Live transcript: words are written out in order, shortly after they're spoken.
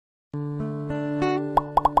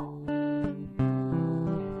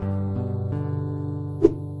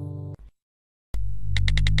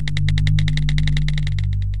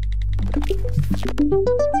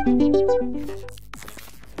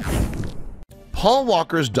Paul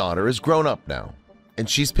Walker's daughter is grown up now, and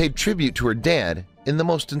she's paid tribute to her dad in the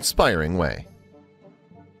most inspiring way.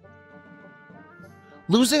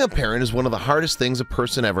 Losing a parent is one of the hardest things a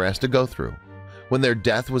person ever has to go through. When their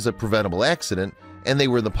death was a preventable accident and they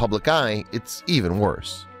were in the public eye, it's even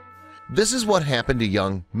worse. This is what happened to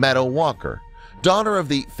young Meadow Walker, daughter of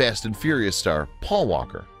the Fast and Furious star Paul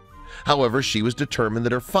Walker. However, she was determined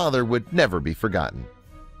that her father would never be forgotten.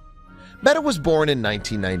 Meadow was born in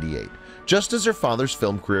 1998, just as her father's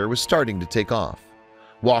film career was starting to take off.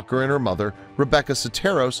 Walker and her mother, Rebecca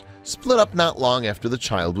Soteros, split up not long after the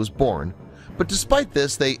child was born, but despite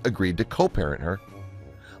this, they agreed to co-parent her.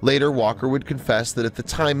 Later, Walker would confess that at the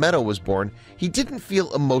time Meadow was born, he didn't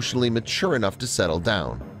feel emotionally mature enough to settle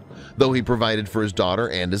down. Though he provided for his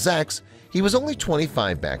daughter and his ex, he was only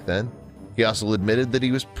 25 back then. He also admitted that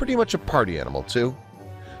he was pretty much a party animal too.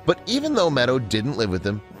 But even though Meadow didn't live with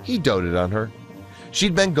him, he doted on her.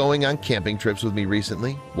 "She'd been going on camping trips with me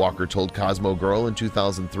recently," Walker told Cosmo Girl in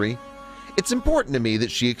 2003. "It's important to me that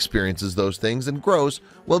she experiences those things and grows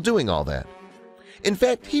while doing all that." In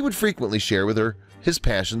fact, he would frequently share with her his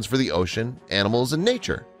passions for the ocean, animals, and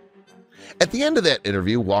nature. At the end of that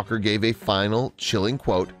interview, Walker gave a final, chilling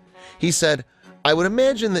quote. He said, "I would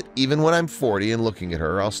imagine that even when I'm 40 and looking at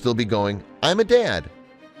her, I'll still be going, 'I'm a dad.'"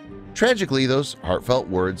 Tragically, those heartfelt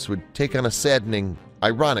words would take on a saddening,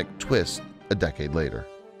 ironic twist a decade later.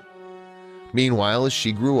 Meanwhile, as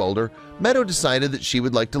she grew older, Meadow decided that she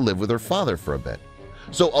would like to live with her father for a bit.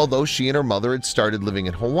 So although she and her mother had started living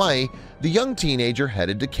in Hawaii, the young teenager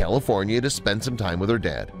headed to California to spend some time with her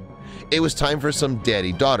dad. It was time for some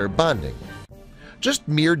daddy-daughter bonding. Just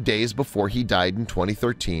mere days before he died in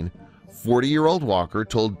 2013, 40-year-old Walker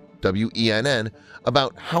told WENN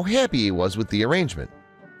about how happy he was with the arrangement.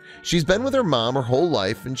 "She's been with her mom her whole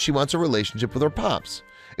life and she wants a relationship with her pops.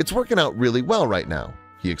 It's working out really well right now,"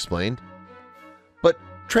 he explained. But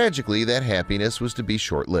tragically, that happiness was to be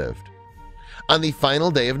short-lived. On the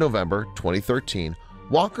final day of November 2013,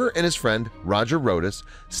 Walker and his friend Roger Rodas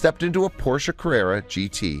stepped into a Porsche Carrera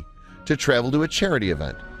GT to travel to a charity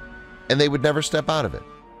event, and they would never step out of it.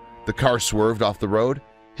 The car swerved off the road,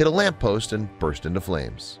 hit a lamppost, and burst into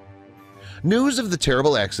flames. News of the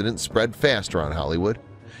terrible accident spread fast around Hollywood.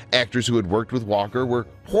 Actors who had worked with Walker were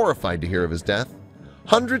horrified to hear of his death.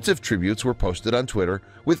 Hundreds of tributes were posted on Twitter,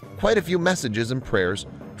 with quite a few messages and prayers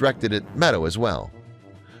directed at Meadow as well.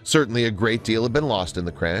 Certainly a great deal had been lost in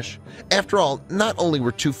the crash. After all, not only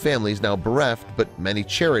were two families now bereft, but many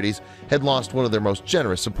charities had lost one of their most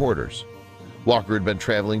generous supporters. Walker had been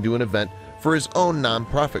traveling to an event for his own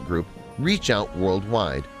nonprofit group, Reach Out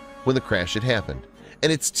Worldwide, when the crash had happened,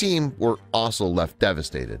 and its team were also left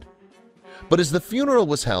devastated. But as the funeral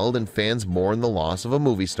was held and fans mourned the loss of a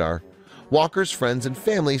movie star, Walker's friends and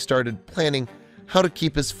family started planning how to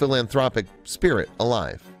keep his philanthropic spirit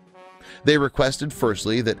alive. They requested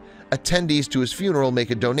firstly that attendees to his funeral make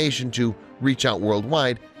a donation to Reach Out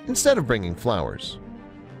Worldwide instead of bringing flowers.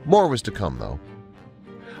 More was to come, though.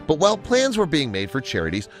 But while plans were being made for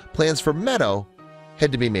charities, plans for Meadow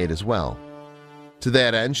had to be made as well. To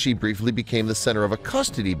that end, she briefly became the center of a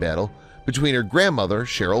custody battle between her grandmother,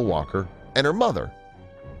 Cheryl Walker, and her mother.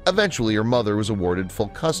 Eventually, her mother was awarded full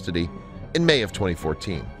custody in May of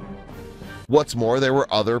 2014. What's more, there were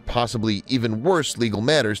other, possibly even worse legal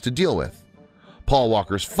matters to deal with. Paul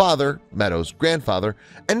Walker's father, Meadow's grandfather,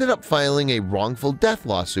 ended up filing a wrongful death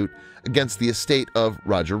lawsuit against the estate of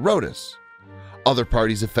Roger Rodas. Other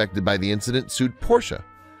parties affected by the incident sued Porsche.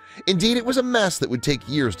 Indeed, it was a mess that would take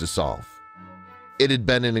years to solve. It had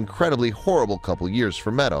been an incredibly horrible couple years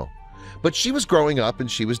for Meadow, but she was growing up and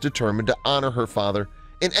she was determined to honor her father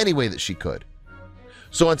in any way that she could.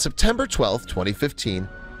 So on September 12, 2015,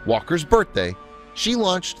 Walker's birthday, she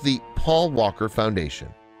launched the Paul Walker Foundation.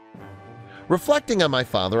 "Reflecting on my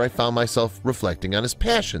father, I found myself reflecting on his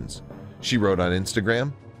passions," she wrote on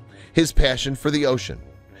Instagram. "His passion for the ocean,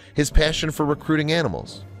 his passion for recruiting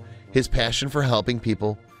animals, his passion for helping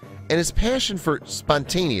people, and his passion for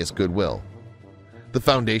spontaneous goodwill." The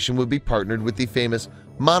foundation would be partnered with the famous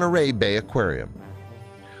Monterey Bay Aquarium.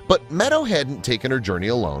 But Meadow hadn't taken her journey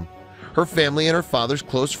alone. Her family and her father's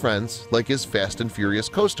close friends, like his Fast and Furious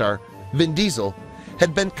co-star Vin Diesel,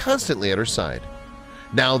 had been constantly at her side.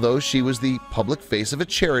 Now, though, she was the public face of a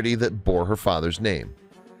charity that bore her father's name.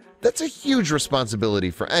 That's a huge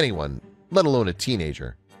responsibility for anyone, let alone a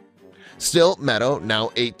teenager. Still, Meadow,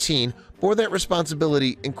 now 18, bore that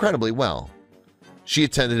responsibility incredibly well. She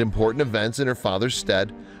attended important events in her father's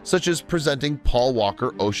stead, such as presenting Paul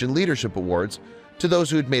Walker Ocean Leadership Awards to those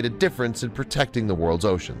who had made a difference in protecting the world's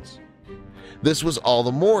oceans. This was all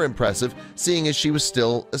the more impressive, seeing as she was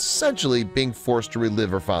still essentially being forced to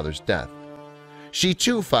relive her father's death. She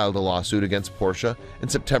too filed a lawsuit against Porsche in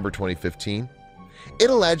September 2015. It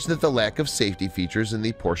alleged that the lack of safety features in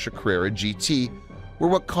the Porsche Carrera GT were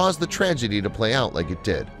what caused the tragedy to play out like it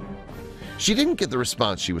did. She didn't get the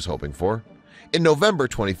response she was hoping for. In November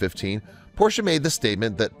 2015, Porsche made the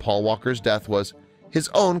statement that Paul Walker's death was his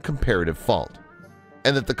own comparative fault,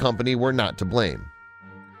 and that the company were not to blame.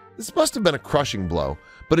 This must have been a crushing blow,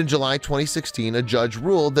 but in July 2016, a judge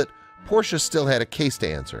ruled that Porsche still had a case to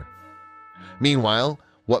answer. Meanwhile,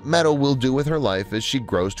 what Meadow will do with her life as she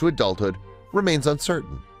grows to adulthood remains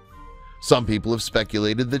uncertain. Some people have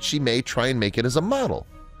speculated that she may try and make it as a model.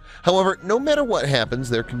 However, no matter what happens,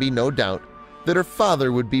 there can be no doubt that her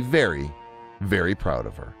father would be very, very proud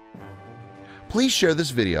of her. Please share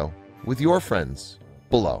this video with your friends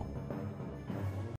below.